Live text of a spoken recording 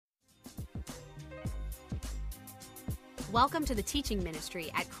Welcome to the teaching ministry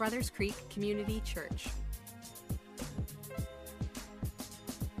at Crothers Creek Community Church.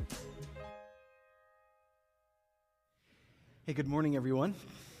 Hey, good morning, everyone.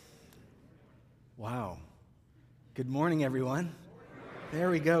 Wow. Good morning, everyone. There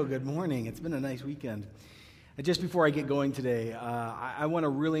we go. Good morning. It's been a nice weekend. Just before I get going today, I want to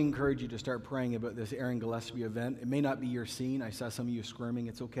really encourage you to start praying about this Aaron Gillespie event. It may not be your scene. I saw some of you squirming.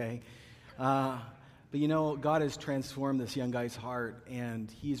 It's okay. But you know, God has transformed this young guy's heart, and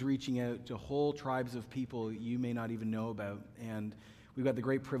he's reaching out to whole tribes of people you may not even know about. And we've got the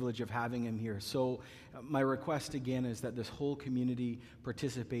great privilege of having him here. So my request again is that this whole community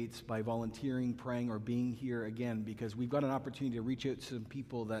participates by volunteering, praying, or being here again, because we've got an opportunity to reach out to some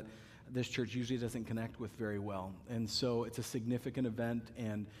people that this church usually doesn't connect with very well. And so it's a significant event,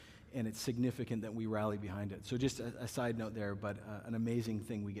 and it's significant that we rally behind it. So just a side note there, but an amazing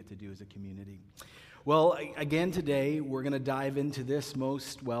thing we get to do as a community. Well, again today, we're going to dive into this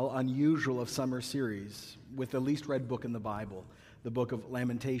most, unusual of summer series with the least read book in the Bible, the book of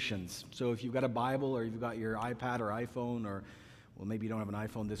Lamentations. So if you've got a Bible or you've got your iPad or iPhone, or maybe you don't have an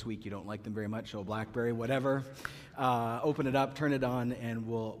iPhone this week, you don't like them very much, so BlackBerry, whatever, open it up, turn it on, and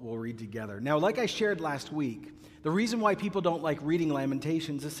we'll read together. Now, like I shared last week, the reason why people don't like reading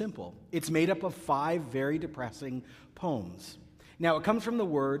Lamentations is simple. It's made up of 5 very depressing poems. Now, it comes from the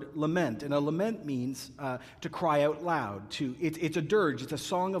word lament, and a lament means to cry out loud. It's a dirge, it's a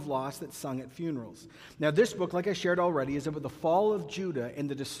song of loss that's sung at funerals. Now, this book, like I shared already, is about the fall of Judah and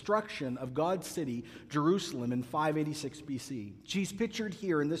the destruction of God's city, Jerusalem, in 586 BC. She's pictured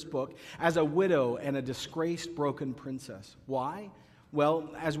here in this book as a widow and a disgraced, broken princess. Why?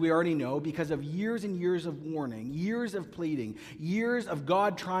 Well, as we already know, because of years and years of warning, years of pleading, years of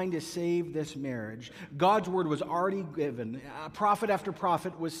God trying to save this marriage, God's word was already given. Prophet after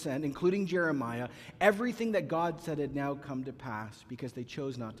prophet was sent, including Jeremiah. Everything that God said had now come to pass because they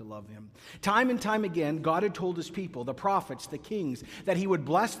chose not to love him. Time and time again, God had told his people, the prophets, the kings, that he would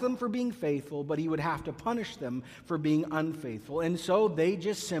bless them for being faithful, but he would have to punish them for being unfaithful. And so they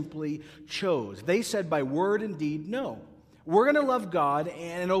just simply chose. They said by word and deed, no. We're going to love God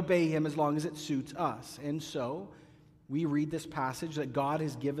and obey him as long as it suits us. And so we read this passage that God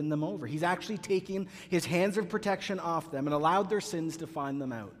has given them over. He's actually taken his hands of protection off them and allowed their sins to find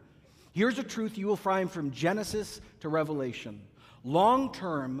them out. Here's a truth you will find from Genesis to Revelation.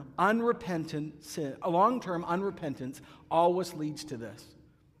 Long-term unrepentance always leads to this,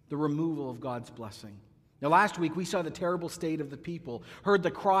 the removal of God's blessing. Now, last week, we saw the terrible state of the people, heard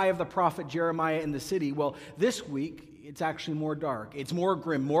the cry of the prophet Jeremiah in the city. Well, this week, it's actually more dark. It's more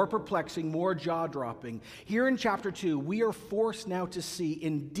grim, more perplexing, more jaw-dropping. Here in chapter 2, we are forced now to see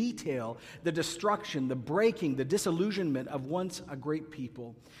in detail the destruction, the breaking, the disillusionment of once a great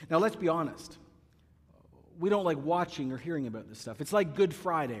people. Now, let's be honest. We don't like watching or hearing about this stuff. It's like Good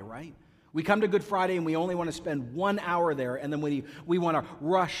Friday, right? We come to Good Friday and we only want to spend 1 hour there, and then we want to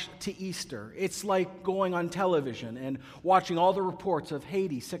rush to Easter. It's like going on television and watching all the reports of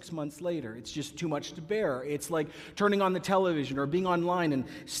Haiti 6 months later. It's just too much to bear. It's like turning on the television or being online and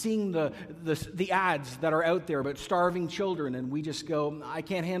seeing the ads that are out there about starving children, and we just go, I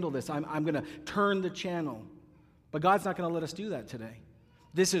can't handle this. I'm going to turn the channel. But God's not going to let us do that today.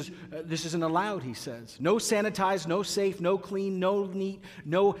 This isn't allowed, he says. No sanitized, no safe, no clean, no neat,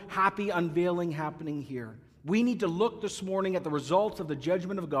 no happy unveiling happening here. We need to look this morning at the results of the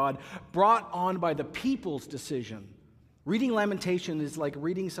judgment of God brought on by the people's decision. Reading Lamentation is like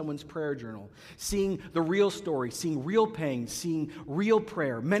reading someone's prayer journal, seeing the real story, seeing real pain, seeing real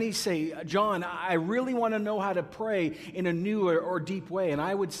prayer. Many say, John, I really want to know how to pray in a new or deep way. And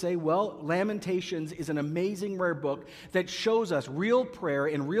I would say, well, Lamentations is an amazing, rare book that shows us real prayer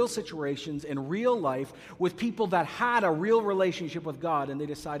in real situations, in real life, with people that had a real relationship with God and they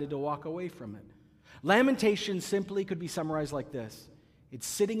decided to walk away from it. Lamentations simply could be summarized like this. It's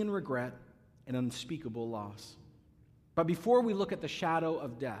sitting in regret and unspeakable loss. But before we look at the shadow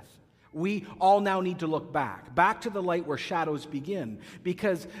of death, we all now need to look back to the light where shadows begin,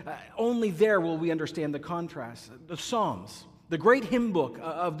 because only there will we understand the contrast. The Psalms, the great hymn book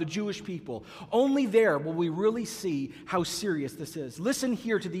of the Jewish people, only there will we really see how serious this is. Listen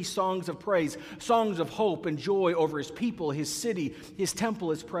here to these songs of praise, songs of hope and joy over his people, his city, his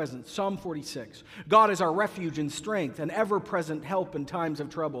temple, his presence. Psalm 46. God is our refuge and strength, an ever-present help in times of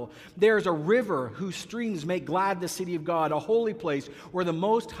trouble. There is a river whose streams make glad the city of God, a holy place where the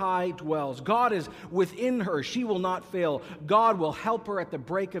Most High dwells. God is within her. She will not fail. God will help her at the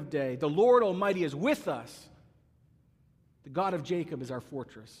break of day. The Lord Almighty is with us. The God of Jacob is our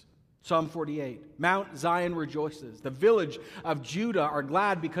fortress. Psalm 48, Mount Zion rejoices. The village of Judah are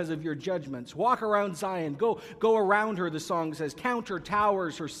glad because of your judgments. Walk around Zion. Go around her, the song says. Count her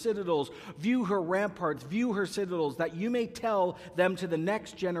towers, her citadels. View her ramparts. View her citadels, that you may tell them to the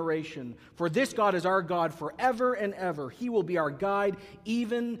next generation. For this God is our God forever and ever. He will be our guide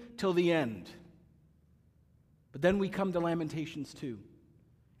even till the end. But then we come to Lamentations 2,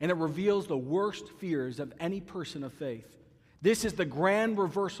 and it reveals the worst fears of any person of faith. This is the grand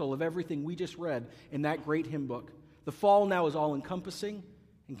reversal of everything we just read in that great hymn book. The fall now is all-encompassing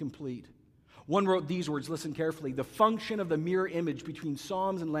and complete. One wrote these words, listen carefully. The function of the mirror image between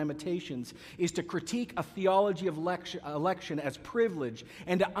Psalms and Lamentations is to critique a theology of election as privilege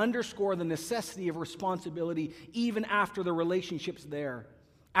and to underscore the necessity of responsibility even after the relationship's there.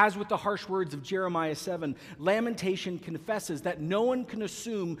 As with the harsh words of Jeremiah 7, Lamentation confesses that no one can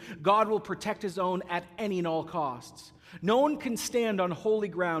assume God will protect his own at any and all costs. No one can stand on holy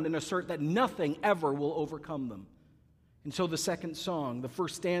ground and assert that nothing ever will overcome them. And so the second song, the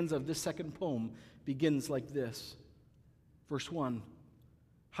first stanza of this second poem, begins like this. Verse 1,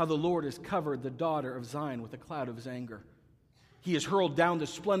 how the Lord has covered the daughter of Zion with a cloud of his anger. He has hurled down the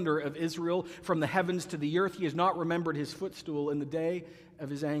splendor of Israel from the heavens to the earth. He has not remembered his footstool in the day of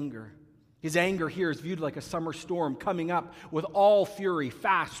his anger. His anger here is viewed like a summer storm coming up with all fury,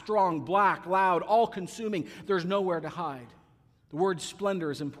 fast, strong, black, loud, all-consuming. There's nowhere to hide. The word splendor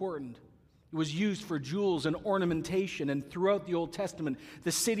is important. It was used for jewels and ornamentation, and throughout the Old Testament,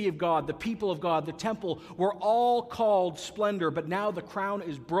 the city of God, the people of God, the temple were all called splendor, but now the crown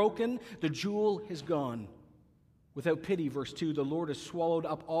is broken, the jewel is gone. Without pity, verse 2, the Lord has swallowed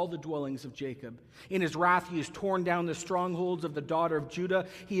up all the dwellings of Jacob. In his wrath, he has torn down the strongholds of the daughter of Judah.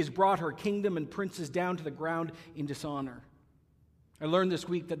 He has brought her kingdom and princes down to the ground in dishonor. I learned this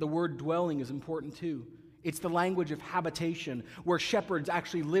week that the word dwelling is important too. It's the language of habitation, where shepherds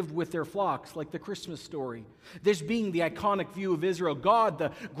actually lived with their flocks, like the Christmas story. This being the iconic view of Israel, God,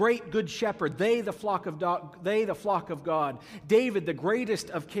 the great good shepherd, they the flock of God. David, the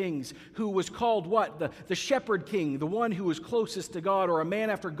greatest of kings, who was called what? The shepherd king, the one who was closest to God, or a man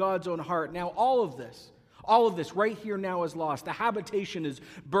after God's own heart. Now all of this right here now is lost. The habitation is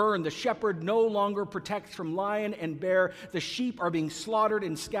burned. The shepherd no longer protects from lion and bear. The sheep are being slaughtered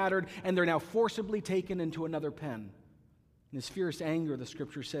and scattered, and they're now forcibly taken into another pen. In his fierce anger, the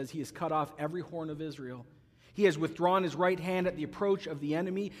scripture says, he has cut off every horn of Israel. He has withdrawn his right hand at the approach of the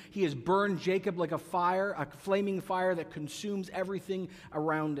enemy. He has burned Jacob like a fire, a flaming fire that consumes everything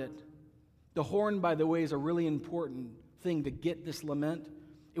around it. The horn, by the way, is a really important thing to get this lament.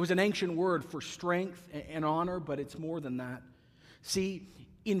 It was an ancient word for strength and honor, but it's more than that. See,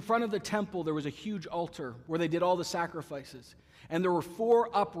 in front of the temple, there was a huge altar where they did all the sacrifices. And there were 4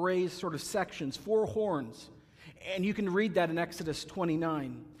 upraised sort of sections, 4 horns. And you can read that in Exodus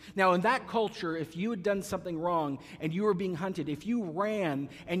 29. Now, in that culture, if you had done something wrong and you were being hunted, if you ran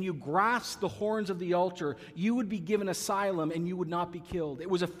and you grasped the horns of the altar, you would be given asylum and you would not be killed. It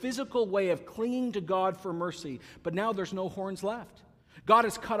was a physical way of clinging to God for mercy. But now there's no horns left. God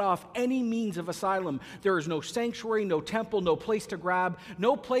has cut off any means of asylum. There is no sanctuary, no temple, no place to grab,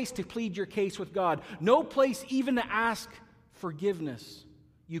 no place to plead your case with God, no place even to ask forgiveness.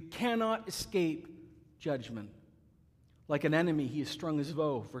 You cannot escape judgment. Like an enemy, he has strung his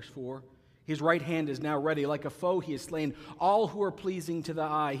bow, verse 4. His right hand is now ready. Like a foe, he has slain all who are pleasing to the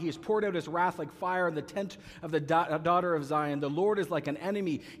eye. He has poured out his wrath like fire in the tent of the daughter of Zion. The Lord is like an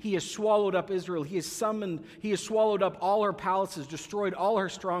enemy. He has swallowed up Israel. He has swallowed up all her palaces, destroyed all her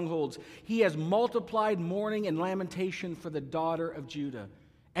strongholds. He has multiplied mourning and lamentation for the daughter of Judah.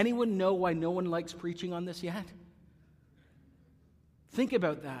 Anyone know why no one likes preaching on this yet? Think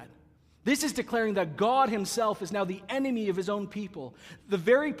about that. This is declaring that God himself is now the enemy of his own people. The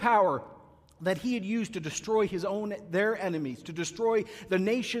very power that he had used to destroy their enemies, to destroy the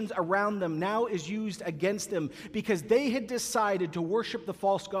nations around them, now is used against them because they had decided to worship the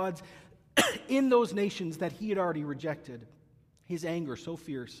false gods in those nations that he had already rejected. His anger so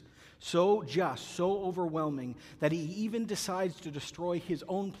fierce, so just, so overwhelming, that he even decides to destroy his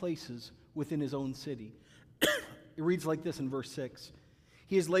own places within his own city. It reads like this in verse 6.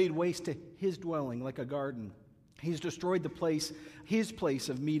 He has laid waste to his dwelling like a garden. He's destroyed his place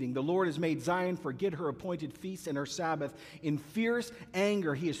of meeting. The Lord has made Zion forget her appointed feasts and her Sabbath. In fierce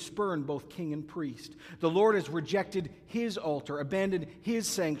anger, he has spurned both king and priest. The Lord has rejected his altar, abandoned his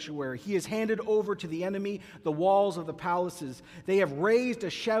sanctuary. He has handed over to the enemy the walls of the palaces. They have raised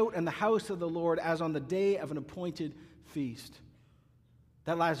a shout in the house of the Lord as on the day of an appointed feast.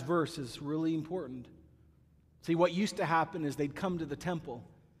 That last verse is really important. See, what used to happen is they'd come to the temple,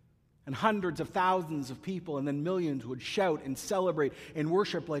 And hundreds of thousands of people and then millions would shout and celebrate and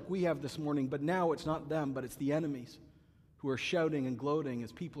worship like we have this morning. But now it's not them, but it's the enemies who are shouting and gloating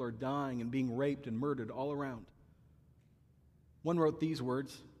as people are dying and being raped and murdered all around. One wrote these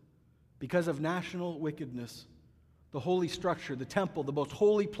words: because of national wickedness, the holy structure, the temple, the most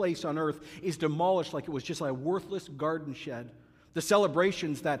holy place on earth, is demolished like it was just a worthless garden shed. The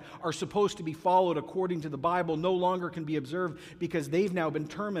celebrations that are supposed to be followed according to the Bible no longer can be observed because they've now been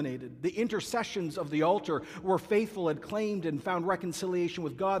terminated. The intercessions of the altar, where faithful had claimed and found reconciliation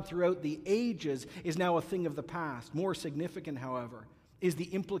with God throughout the ages, is now a thing of the past. More significant, however, is the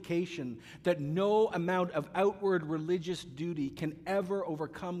implication that no amount of outward religious duty can ever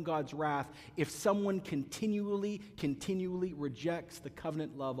overcome God's wrath if someone continually rejects the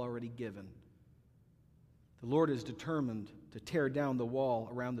covenant love already given. The Lord is determined to tear down the wall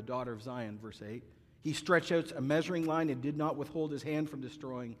around the daughter of Zion, verse 8. He stretched out a measuring line and did not withhold his hand from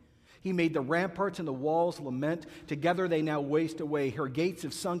destroying. He made the ramparts and the walls lament. Together they now waste away. Her gates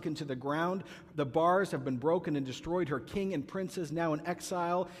have sunk into the ground. The bars have been broken and destroyed. Her king and princes now in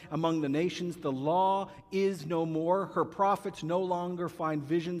exile among the nations. The law is no more. Her prophets no longer find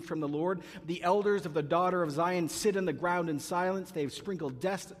visions from the Lord. The elders of the daughter of Zion sit on the ground in silence. They've sprinkled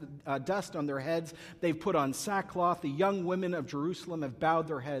dust on their heads. They've put on sackcloth. The young women of Jerusalem have bowed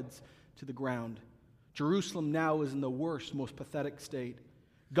their heads to the ground. Jerusalem now is in the worst, most pathetic state.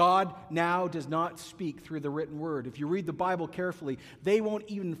 God now does not speak through the written word. If you read the Bible carefully, they won't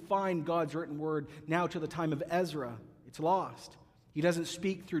even find God's written word now to the time of Ezra. It's lost. He doesn't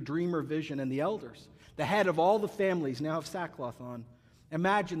speak through dream or vision, and the elders, the head of all the families, now have sackcloth on.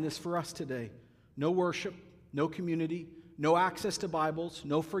 Imagine this for us today. No worship, no community, no access to Bibles,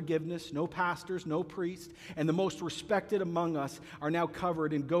 no forgiveness, no pastors, no priests, and the most respected among us are now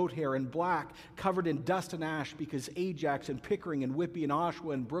covered in goat hair and black, covered in dust and ash because Ajax and Pickering and Whitby and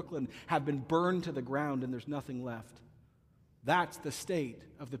Oshawa and Brooklyn have been burned to the ground and there's nothing left. That's the state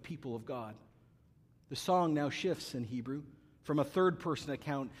of the people of God. The song now shifts in Hebrew from a third-person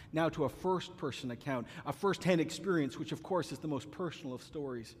account now to a first-person account, a first-hand experience, which of course is the most personal of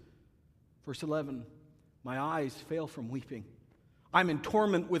stories. Verse 11, my eyes fail from weeping. I'm in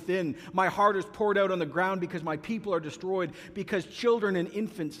torment within. My heart is poured out on the ground because my people are destroyed, because children and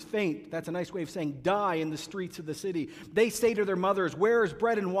infants faint. That's a nice way of saying die in the streets of the city. They say to their mothers, where is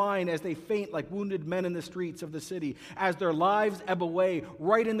bread and wine, as they faint like wounded men in the streets of the city, as their lives ebb away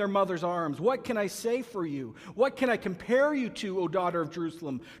right in their mother's arms. What can I say for you? What can I compare you to, O daughter of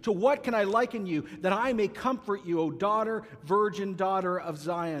Jerusalem? To what can I liken you, that I may comfort you, O daughter, virgin daughter of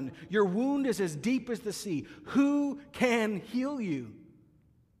Zion? Your wound is as deep as the sea. Who can heal you?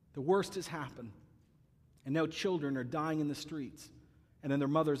 The worst has happened, and now children are dying in the streets and in their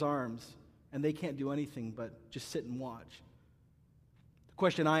mother's arms, and they can't do anything but just sit and watch. The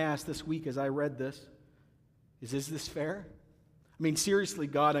question I asked this week as I read this is this fair? I mean, seriously,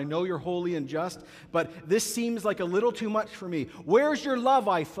 God, I know you're holy and just, but this seems like a little too much for me. Where's your love,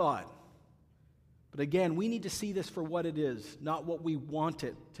 I thought? But again, we need to see this for what it is, not what we want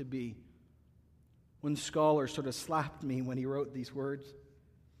it to be. One scholar sort of slapped me when he wrote these words.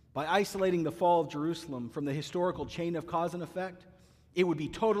 By isolating the fall of Jerusalem from the historical chain of cause and effect, it would be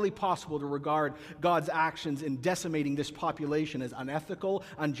totally possible to regard God's actions in decimating this population as unethical,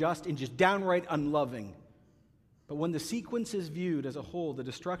 unjust, and just downright unloving. But when the sequence is viewed as a whole, the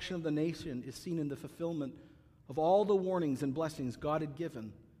destruction of the nation is seen in the fulfillment of all the warnings and blessings God had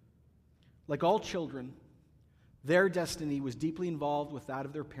given. Like all children, their destiny was deeply involved with that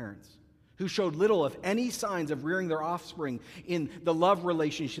of their parents, who showed little, if any, signs of rearing their offspring in the love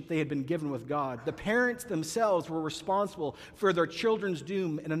relationship they had been given with God. The parents themselves were responsible for their children's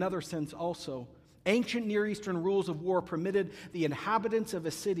doom in another sense also. Ancient Near Eastern rules of war permitted the inhabitants of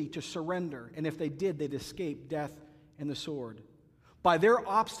a city to surrender, and if they did, they'd escape death and the sword. By their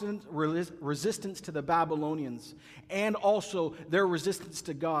obstinate resistance to the Babylonians and also their resistance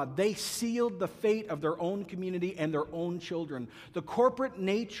to God, they sealed the fate of their own community and their own children. The corporate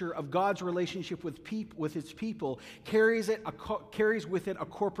nature of God's relationship with his people carries with it a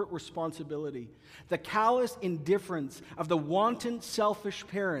corporate responsibility. The callous indifference of the wanton, selfish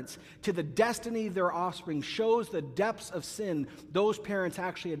parents to the destiny of their offspring shows the depths of sin those parents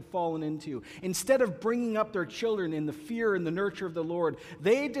actually had fallen into. Instead of bringing up their children in the fear and the nurture of the Lord,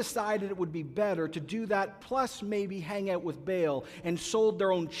 they decided it would be better to do that, plus maybe hang out with Baal, and sold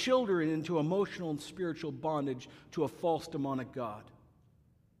their own children into emotional and spiritual bondage to a false demonic god.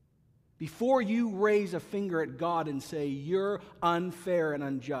 Before you raise a finger at God and say, you're unfair and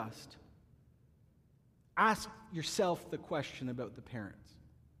unjust, ask yourself the question about the parents.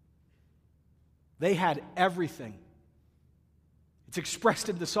 They had everything. It's expressed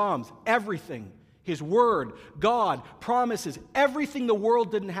in the Psalms. Everything. His word, God, promises, everything the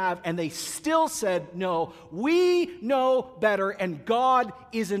world didn't have, and they still said, no, we know better, and God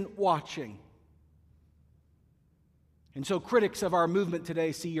isn't watching. And so critics of our movement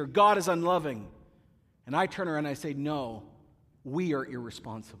today see your God is unloving. And I turn around and I say, no, we are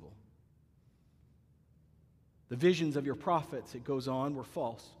irresponsible. The visions of your prophets, it goes on, were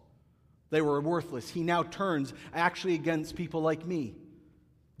false. They were worthless. He now turns actually against people like me.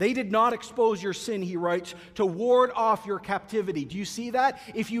 They did not expose your sin, he writes, to ward off your captivity. Do you see that?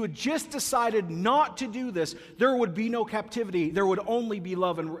 If you had just decided not to do this, there would be no captivity. There would only be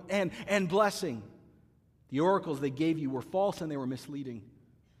love and blessing. The oracles they gave you were false and they were misleading.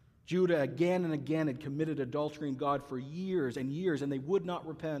 Judah again and again had committed adultery in God for years and years, and they would not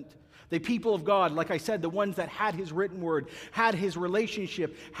repent. The people of God, like I said, the ones that had his written word, had his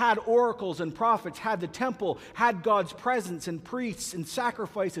relationship, had oracles and prophets, had the temple, had God's presence and priests and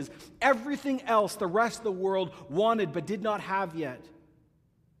sacrifices, everything else the rest of the world wanted but did not have yet.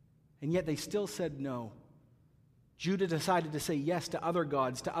 And yet they still said no. Judah decided to say yes to other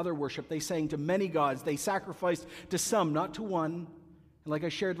gods, to other worship. They sang to many gods. They sacrificed to some, not to one. And like I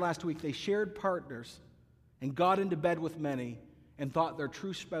shared last week, they shared partners and got into bed with many and thought their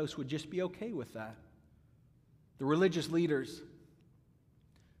true spouse would just be okay with that. The religious leaders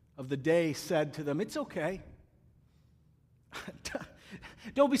of the day said to them, it's okay.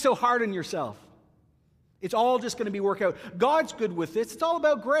 Don't be so hard on yourself. It's all just going to be worked out. God's good with this. It's all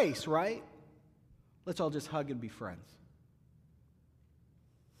about grace, right? Let's all just hug and be friends.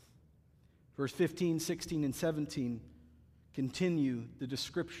 Verse 15, 16, and 17 continue the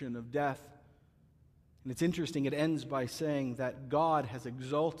description of death. And it's interesting, it ends by saying that God has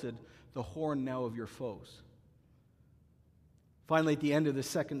exalted the horn now of your foes. Finally, at the end of the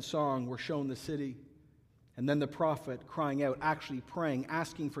second song, we're shown the city, and then the prophet crying out, actually praying,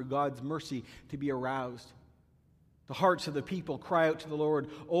 asking for God's mercy to be aroused. The hearts of the people cry out to the Lord,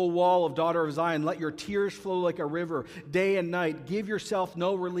 O wall of daughter of Zion, let your tears flow like a river, day and night. Give yourself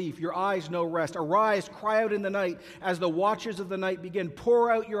no relief, your eyes no rest. Arise, cry out in the night, as the watches of the night begin. Pour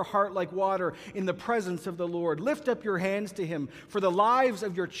out your heart like water in the presence of the Lord. Lift up your hands to him, for the lives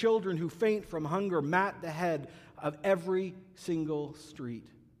of your children who faint from hunger mat the head of every single street.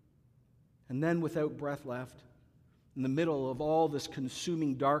 And then, without breath left, in the middle of all this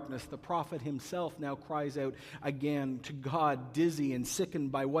consuming darkness, the prophet himself now cries out again to God, dizzy and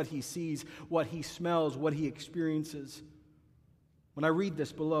sickened by what he sees, what he smells, what he experiences. When I read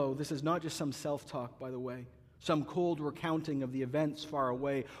this below, this is not just some self-talk, by the way, some cold recounting of the events far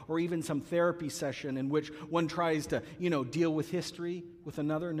away, or even some therapy session in which one tries to, deal with history with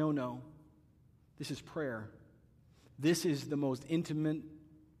another. No. This is prayer. This is the most intimate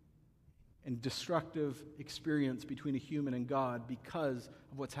and destructive experience between a human and God because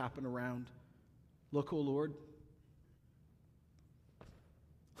of what's happened around. Look, O Lord.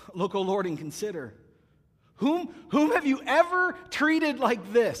 Look, O Lord, and consider. Whom have you ever treated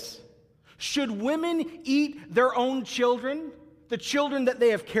like this? Should women eat their own children? The children that they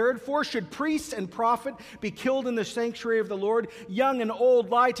have cared for? Should priests and prophet be killed in the sanctuary of the Lord? Young and old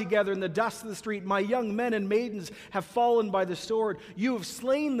lie together in the dust of the street. My young men and maidens have fallen by the sword. You have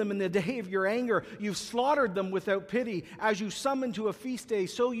slain them in the day of your anger. You've slaughtered them without pity. As you summon to a feast day,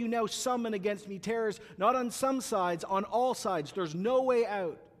 so you now summon against me terrors, not on some sides, on all sides. There's no way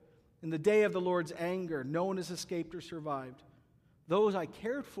out. In the day of the Lord's anger, no one has escaped or survived. Those I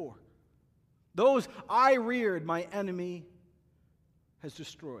cared for, those I reared, my enemy has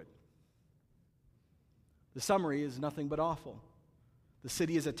destroyed. The summary is nothing but awful. The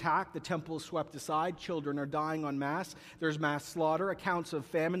city is attacked, the temple is swept aside, children are dying en masse, there's mass slaughter, accounts of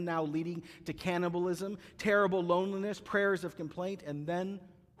famine now leading to cannibalism, terrible loneliness, prayers of complaint, and then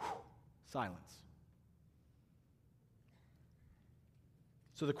silence.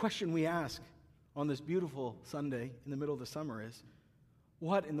 So the question we ask on this beautiful Sunday in the middle of the summer is,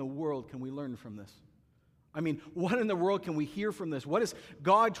 what in the world can we learn from this? What in the world can we hear from this? What is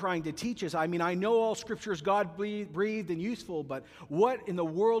God trying to teach us? I know all Scripture is God-breathed and useful, but what in the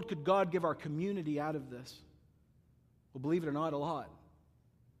world could God give our community out of this? Well, believe it or not, a lot.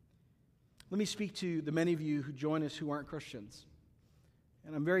 Let me speak to the many of you who join us who aren't Christians.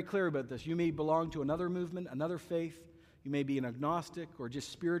 And I'm very clear about this. You may belong to another movement, another faith. You may be an agnostic or just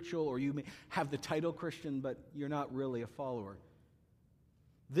spiritual, or you may have the title Christian, but you're not really a follower.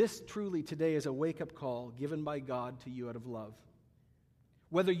 This truly today is a wake-up call given by God to you out of love.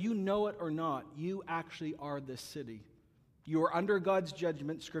 Whether you know it or not, you actually are this city. You are under God's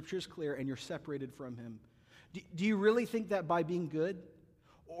judgment, Scripture is clear, and you're separated from Him. Do you really think that by being good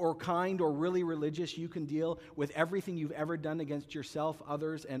or kind or really religious, you can deal with everything you've ever done against yourself,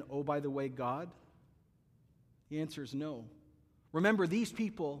 others, and, oh, by the way, God? The answer is no. Remember, these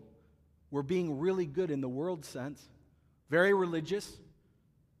people were being really good in the world sense, very religious,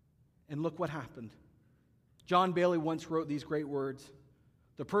 and look what happened. John Bailey once wrote these great words: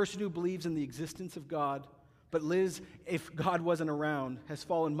 "The person who believes in the existence of God but lives if God wasn't around has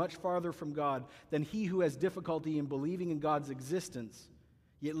fallen much farther from God than he who has difficulty in believing in God's existence,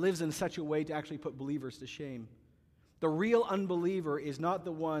 yet lives in such a way to actually put believers to shame. The real unbeliever is not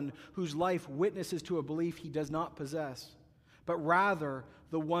the one whose life witnesses to a belief he does not possess, but rather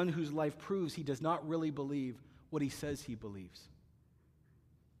the one whose life proves he does not really believe what he says he believes."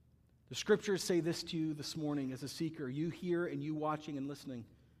 The scriptures say this to you this morning as a seeker, you here and you watching and listening.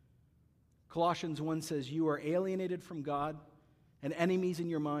 Colossians 1 says, "You are alienated from God and enemies in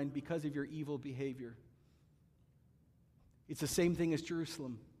your mind because of your evil behavior." It's the same thing as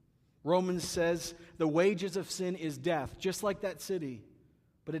Jerusalem. Romans says the wages of sin is death, just like that city.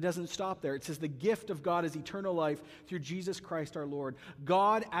 But it doesn't stop there. It says the gift of God is eternal life through Jesus Christ our Lord.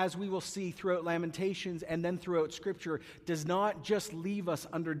 God, as we will see throughout Lamentations and then throughout Scripture, does not just leave us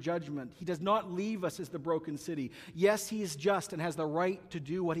under judgment. He does not leave us as the broken city. Yes, He is just and has the right to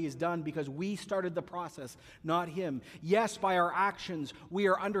do what He has done because we started the process, not Him. Yes, by our actions, we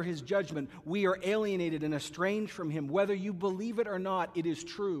are under His judgment. We are alienated and estranged from Him. Whether you believe it or not, it is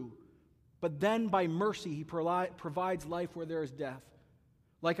true. But then by mercy, He provides life where there is death.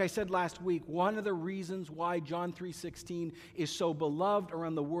 Like I said last week, one of the reasons why John 3:16 is so beloved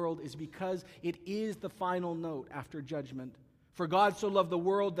around the world is because it is the final note after judgment. For God so loved the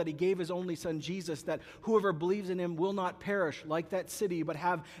world that He gave His only Son, Jesus, that whoever believes in Him will not perish like that city, but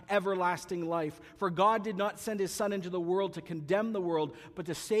have everlasting life. For God did not send His Son into the world to condemn the world, but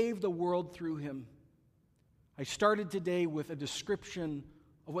to save the world through Him. I started today with a description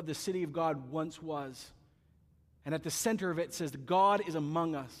of what the city of God once was. And at the center of it says, God is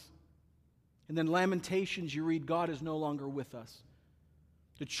among us. And then Lamentations, you read, God is no longer with us.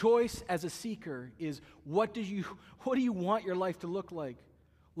 The choice as a seeker is, what do you want your life to look like?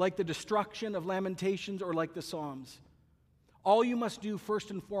 Like the destruction of Lamentations or like the Psalms? All you must do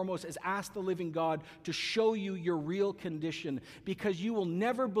first and foremost is ask the living God to show you your real condition, because you will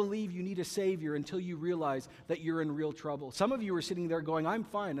never believe you need a Savior until you realize that you're in real trouble. Some of you are sitting there going, I'm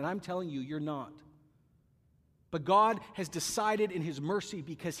fine, and I'm telling you, you're not. But God has decided in His mercy,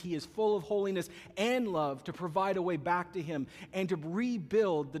 because He is full of holiness and love, to provide a way back to Him and to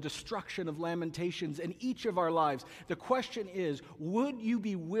rebuild the destruction of Lamentations in each of our lives. The question is, would you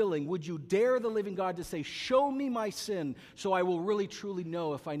be willing, would you dare the living God to say, show me my sin so I will really truly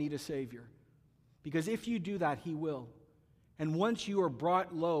know if I need a Savior? Because if you do that, He will. And once you are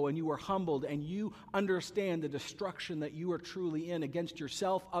brought low and you are humbled and you understand the destruction that you are truly in against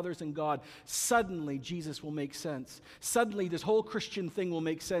yourself, others, and God, suddenly Jesus will make sense. Suddenly this whole Christian thing will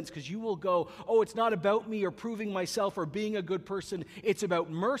make sense, because you will go, oh, it's not about me or proving myself or being a good person. It's about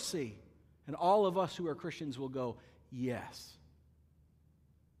mercy. And all of us who are Christians will go, yes.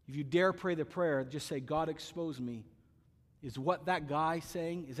 If you dare pray the prayer, just say, God, expose me. Is what that guy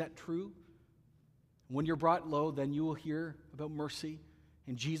saying, is that true? When you're brought low, then you will hear about mercy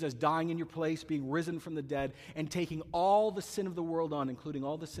and Jesus dying in your place, being risen from the dead, and taking all the sin of the world on, including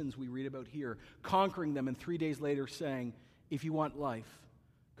all the sins we read about here, conquering them, and 3 days later saying, if you want life,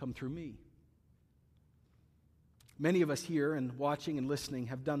 come through me. Many of us here and watching and listening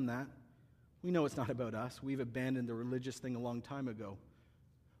have done that. We know it's not about us. We've abandoned the religious thing a long time ago.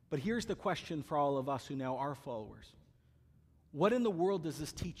 But here's the question for all of us who now are followers. What in the world does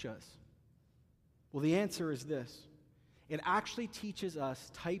this teach us? Well, the answer is this. It actually teaches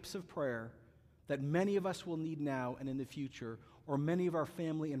us types of prayer that many of us will need now and in the future, or many of our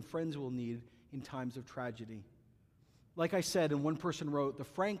family and friends will need in times of tragedy. Like I said, and one person wrote, the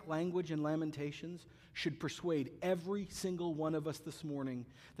frank language in Lamentations should persuade every single one of us this morning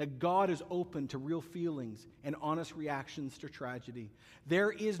that God is open to real feelings and honest reactions to tragedy.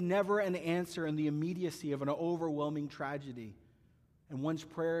 There is never an answer in the immediacy of an overwhelming tragedy. And one's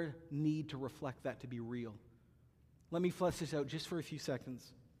prayer need to reflect that to be real. Let me flesh this out just for a few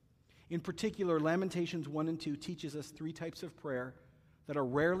seconds. In particular, Lamentations 1 and 2 teaches us 3 types of prayer that are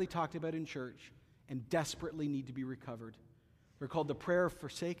rarely talked about in church and desperately need to be recovered. They're called the prayer of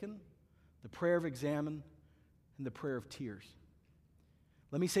forsaken, the prayer of examine, and the prayer of tears.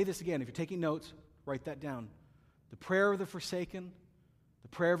 Let me say this again. If you're taking notes, write that down. The prayer of the forsaken, the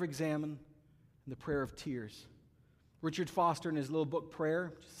prayer of examine, and the prayer of tears. Richard Foster, in his little book,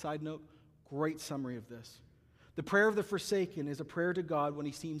 Prayer, just a side note, great summary of this. The prayer of the forsaken is a prayer to God when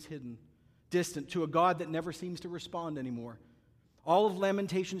He seems hidden, distant, to a God that never seems to respond anymore. All of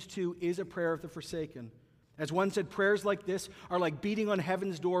Lamentations 2 is a prayer of the forsaken. As one said, prayers like this are like beating on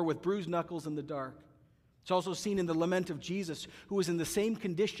heaven's door with bruised knuckles in the dark. It's also seen in the lament of Jesus, who was in the same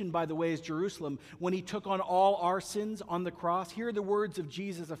condition, by the way, as Jerusalem when he took on all our sins on the cross. Hear the words of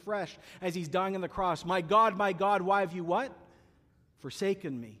Jesus afresh as he's dying on the cross. My God, why have you what?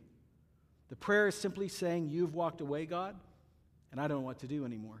 Forsaken me. The prayer is simply saying, you've walked away, God, and I don't know what to do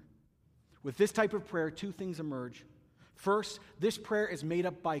anymore. With this type of prayer, two things emerge. First, this prayer is made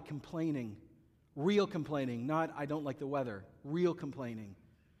up by complaining. Real complaining, not I don't like the weather. Real complaining,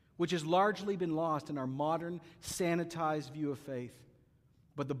 which has largely been lost in our modern, sanitized view of faith.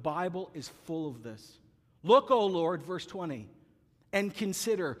 But the Bible is full of this. Look, O Lord, verse 20, and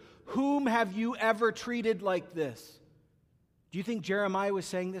consider, whom have you ever treated like this? Do you think Jeremiah was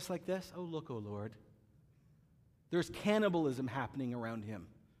saying this like this? Oh, look, O Lord. There's cannibalism happening around him.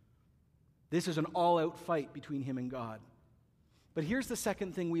 This is an all-out fight between him and God. But here's the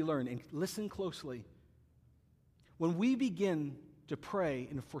second thing we learn, and listen closely. When we begin to pray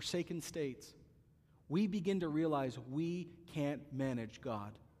in forsaken states, we begin to realize we can't manage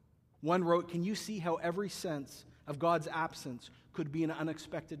God. One wrote, can you see how every sense of God's absence could be an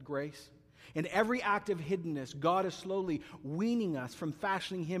unexpected grace? In every act of hiddenness, God is slowly weaning us from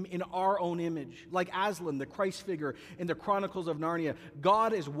fashioning him in our own image. Like Aslan, the Christ figure in the Chronicles of Narnia,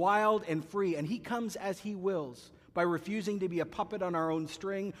 God is wild and free, and he comes as he wills. By refusing to be a puppet on our own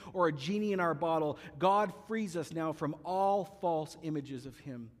string or a genie in our bottle, God frees us now from all false images of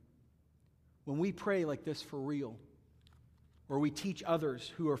him. When we pray like this for real, or we teach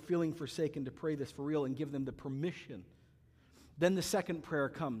others who are feeling forsaken to pray this for real and give them the permission, then the second prayer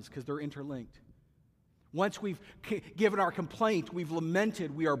comes because they're interlinked. Once we've given our complaint, we've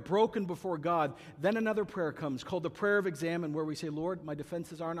lamented, we are broken before God, then another prayer comes called the prayer of examine, where we say, Lord, my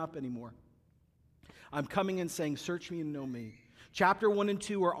defenses aren't up anymore. I'm coming and saying, search me and know me. Chapter 1 and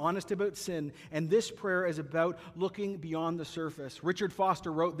 2 are honest about sin, and this prayer is about looking beyond the surface. Richard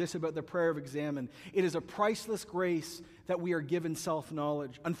Foster wrote this about the prayer of examine. It is a priceless grace that we are given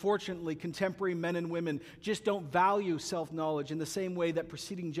self-knowledge. Unfortunately, contemporary men and women just don't value self-knowledge in the same way that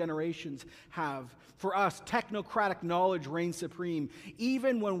preceding generations have. For us, technocratic knowledge reigns supreme.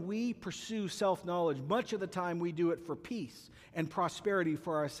 Even when we pursue self-knowledge, much of the time we do it for peace and prosperity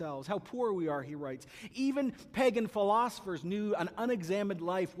for ourselves. How poor we are, he writes. Even pagan philosophers knew an unexamined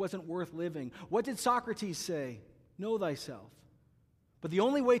life wasn't worth living. What did Socrates say? Know thyself. But the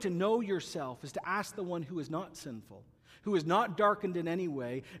only way to know yourself is to ask the one who is not sinful, who is not darkened in any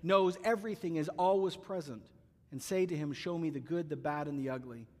way, knows everything, is always present, and say to him, show me the good, the bad, and the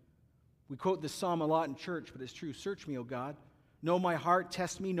ugly. We quote this psalm a lot in church, but it's true. Search me, O God. Know my heart,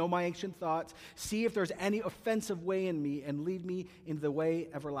 test me, know my ancient thoughts. See if there's any offensive way in me, and lead me into the way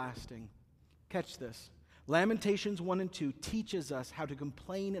everlasting. Catch this. Lamentations 1 and 2 teaches us how to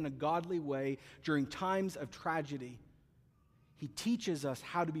complain in a godly way during times of tragedy. He teaches us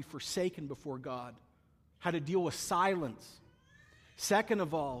how to be forsaken before God, how to deal with silence. Second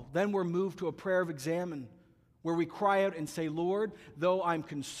of all, then we're moved to a prayer of examine, where we cry out and say, Lord, though I'm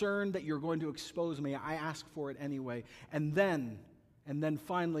concerned that you're going to expose me, I ask for it anyway. And then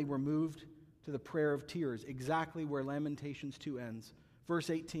finally, we're moved to the prayer of tears, exactly where Lamentations 2 ends.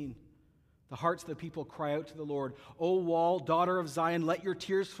 Verse 18, the hearts of the people cry out to the Lord, O wall, daughter of Zion, let your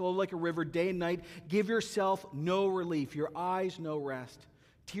tears flow like a river day and night. Give yourself no relief, your eyes no rest.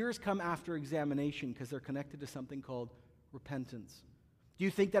 Tears come after examination because they're connected to something called repentance. Do you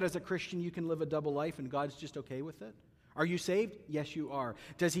think that as a Christian you can live a double life and God's just okay with it? Are you saved? Yes, you are.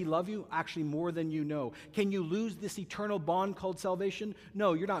 Does he love you? Actually, more than you know. Can you lose this eternal bond called salvation?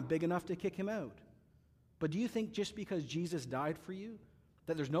 No, you're not big enough to kick him out. But do you think just because Jesus died for you,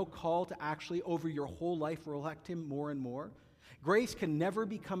 that there's no call to actually over your whole life elect him more and more? Grace can never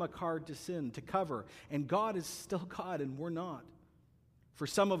become a card to sin, to cover, and God is still God and we're not. For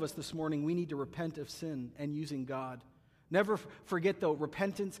some of us this morning, we need to repent of sin and using God. Never forget, though,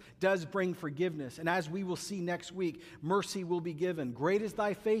 repentance does bring forgiveness. And as we will see next week, mercy will be given. Great is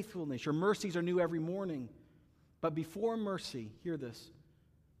thy faithfulness. Your mercies are new every morning. But before mercy, hear this,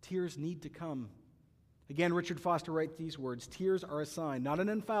 tears need to come. Again, Richard Foster writes these words, tears are a sign, not an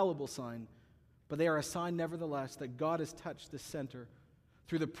infallible sign, but they are a sign nevertheless that God has touched the center.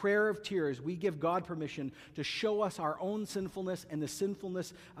 Through the prayer of tears, we give God permission to show us our own sinfulness and the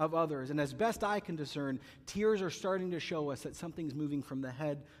sinfulness of others. And as best I can discern, tears are starting to show us that something's moving from the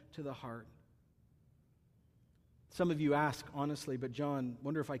head to the heart. Some of you ask, honestly, but John,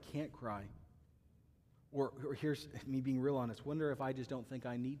 wonder if I can't cry. Or here's me being real honest, wonder if I just don't think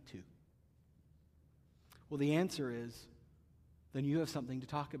I need to. Well, the answer is, then you have something to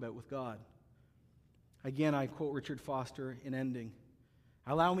talk about with God. Again, I quote Richard Foster in ending.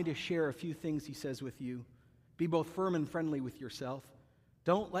 Allow me to share a few things he says with you. Be both firm and friendly with yourself.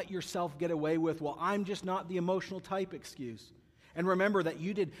 Don't let yourself get away with, well, I'm just not the emotional type excuse. And remember that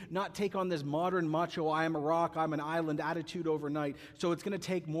you did not take on this modern macho, I am a rock, I'm an island attitude overnight. So it's going to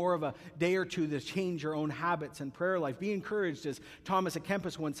take more of a day or two to change your own habits and prayer life. Be encouraged, as Thomas à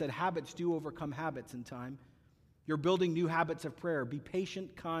Kempis once said, habits do overcome habits in time. You're building new habits of prayer. Be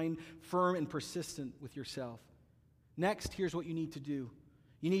patient, kind, firm, and persistent with yourself. Next, here's what you need to do.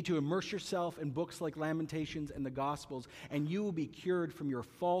 You need to immerse yourself in books like Lamentations and the Gospels, and you will be cured from your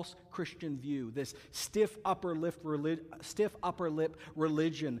false Christian view, this stiff upper lip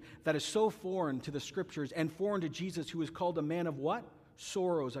religion that is so foreign to the Scriptures and foreign to Jesus, who is called a man of what?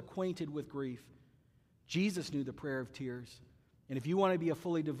 Sorrows, acquainted with grief. Jesus knew the prayer of tears, and if you want to be a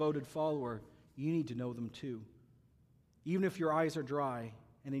fully devoted follower, you need to know them too. Even if your eyes are dry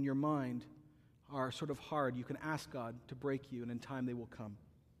and in your mind are sort of hard, you can ask God to break you, and in time they will come.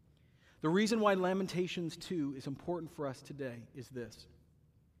 The reason why Lamentations 2 is important for us today is this.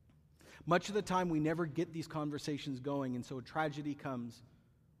 Much of the time we never get these conversations going, and so tragedy comes,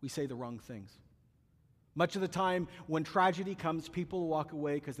 we say the wrong things. Much of the time when tragedy comes, people walk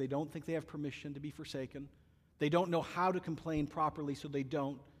away because they don't think they have permission to be forsaken. They don't know how to complain properly, so they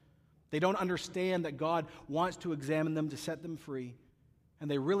don't. They don't understand that God wants to examine them to set them free, and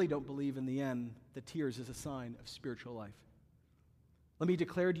they really don't believe in the end that tears is a sign of spiritual life. Let me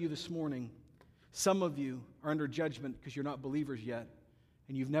declare to you this morning, some of you are under judgment because you're not believers yet,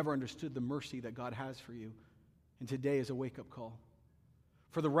 and you've never understood the mercy that God has for you. And today is a wake-up call.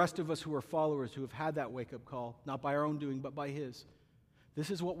 For the rest of us who are followers, who have had that wake-up call, not by our own doing, but by His, this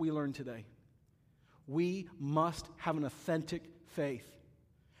is what we learn today. We must have an authentic faith.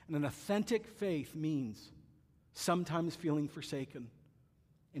 And an authentic faith means sometimes feeling forsaken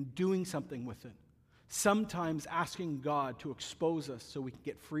and doing something with it. Sometimes asking God to expose us so we can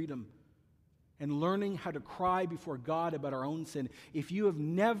get freedom, and learning how to cry before God about our own sin. If you have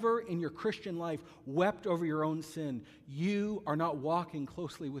never in your Christian life wept over your own sin, you are not walking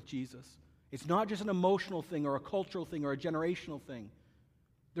closely with Jesus. It's not just an emotional thing or a cultural thing or a generational thing.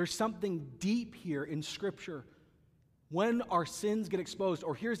 There's something deep here in Scripture. When our sins get exposed,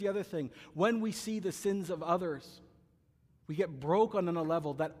 or here's the other thing, when we see the sins of others, we get broken on a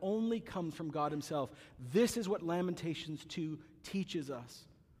level that only comes from God Himself. This is what Lamentations 2 teaches us.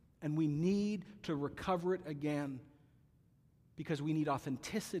 And we need to recover it again because we need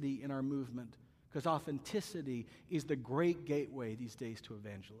authenticity in our movement, because authenticity is the great gateway these days to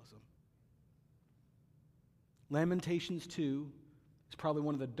evangelism. Lamentations 2 is probably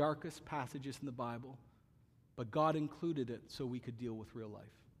one of the darkest passages in the Bible, but God included it so we could deal with real life.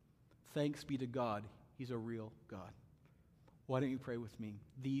 Thanks be to God, He's a real God. Why don't you pray with me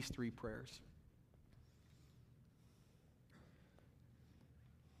these three prayers?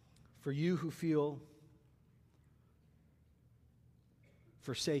 For you who feel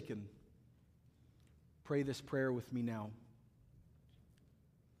forsaken, pray this prayer with me now.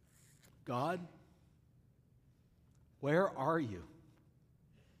 God, where are you?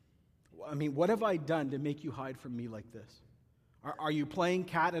 I mean, what have I done to make you hide from me like this? Are you playing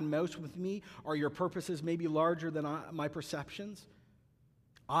cat and mouse with me? Are your purposes maybe larger than my perceptions?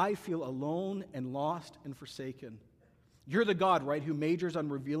 I feel alone and lost and forsaken. You're the God, right, who majors on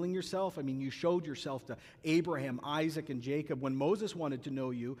revealing yourself. I mean, you showed yourself to Abraham, Isaac, and Jacob. When Moses wanted to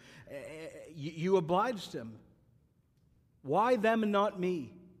know you, you obliged him. Why them and not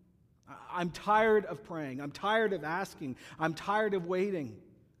me? I'm tired of praying. I'm tired of asking. I'm tired of waiting.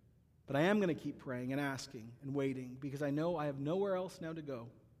 But I am going to keep praying and asking and waiting because I know I have nowhere else now to go.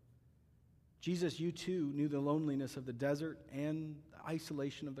 Jesus, you too knew the loneliness of the desert and the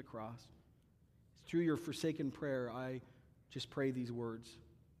isolation of the cross. Through your forsaken prayer, I just pray these words.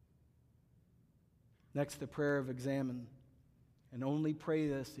 Next, the prayer of examine. And only pray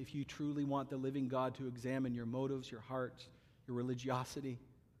this if you truly want the living God to examine your motives, your hearts, your religiosity.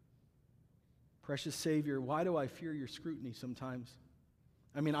 Precious Savior, why do I fear your scrutiny sometimes?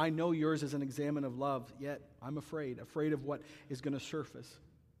 I mean, I know yours is an examine of love, yet I'm afraid of what is going to surface.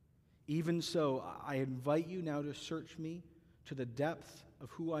 Even so, I invite you now to search me to the depths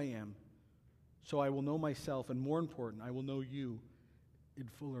of who I am, so I will know myself, and more important, I will know you in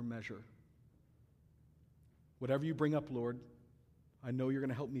fuller measure. Whatever you bring up, Lord, I know you're going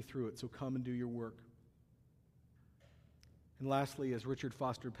to help me through it, so come and do your work. And lastly, as Richard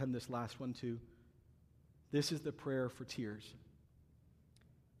Foster penned this last one too, this is the prayer for tears.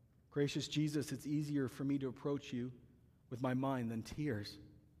 Gracious Jesus, it's easier for me to approach you with my mind than tears.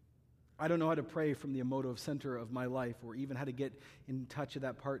 I don't know how to pray from the emotive center of my life or even how to get in touch with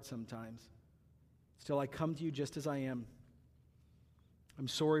that part sometimes. Still, I come to you just as I am. I'm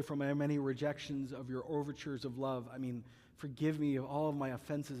sorry for my many rejections of your overtures of love. Forgive me of all of my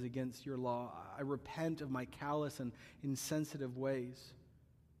offenses against your law. I repent of my callous and insensitive ways.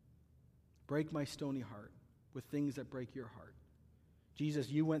 Break my stony heart with things that break your heart. Jesus,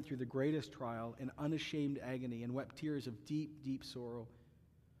 you went through the greatest trial in unashamed agony and wept tears of deep, deep sorrow.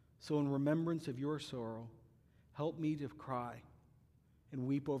 So in remembrance of your sorrow, help me to cry and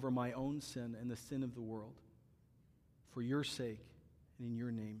weep over my own sin and the sin of the world. For your sake and in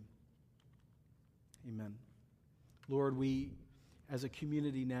your name. Amen. Lord, we, as a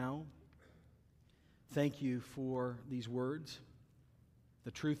community now, thank you for these words.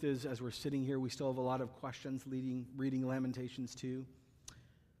 The truth is, as we're sitting here, we still have a lot of questions reading Lamentations 2.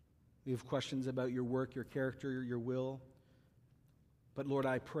 We have questions about your work, your character, your will. But Lord,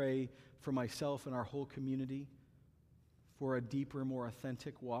 I pray for myself and our whole community for a deeper, more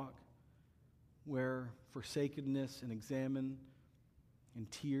authentic walk where forsakenness and examine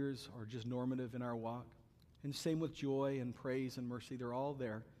and tears are just normative in our walk. And same with joy and praise and mercy. They're all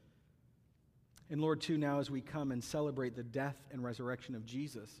there. And Lord, too, now as we come and celebrate the death and resurrection of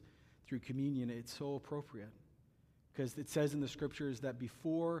Jesus through communion, it's so appropriate. Because it says in the Scriptures that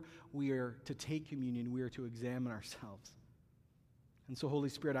before we are to take communion, we are to examine ourselves. And so, Holy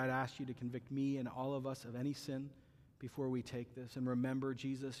Spirit, I'd ask you to convict me and all of us of any sin before we take this. And remember,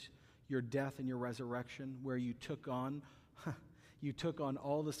 Jesus, your death and your resurrection, where you took on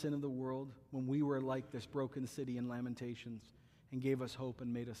all the sin of the world when we were like this broken city in Lamentations and gave us hope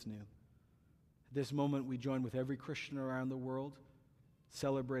and made us new. At this moment, we join with every Christian around the world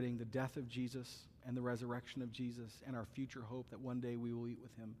celebrating the death of Jesus and the resurrection of Jesus and our future hope that one day we will eat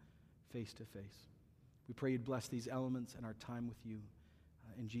with him face to face. We pray you'd bless these elements and our time with you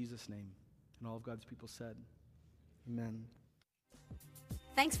in Jesus' name. And all of God's people said, amen.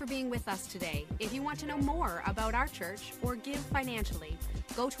 Thanks for being with us today. If you want to know more about our church or give financially,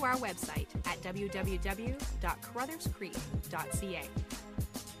 go to our website at www.carrutherscreek.ca.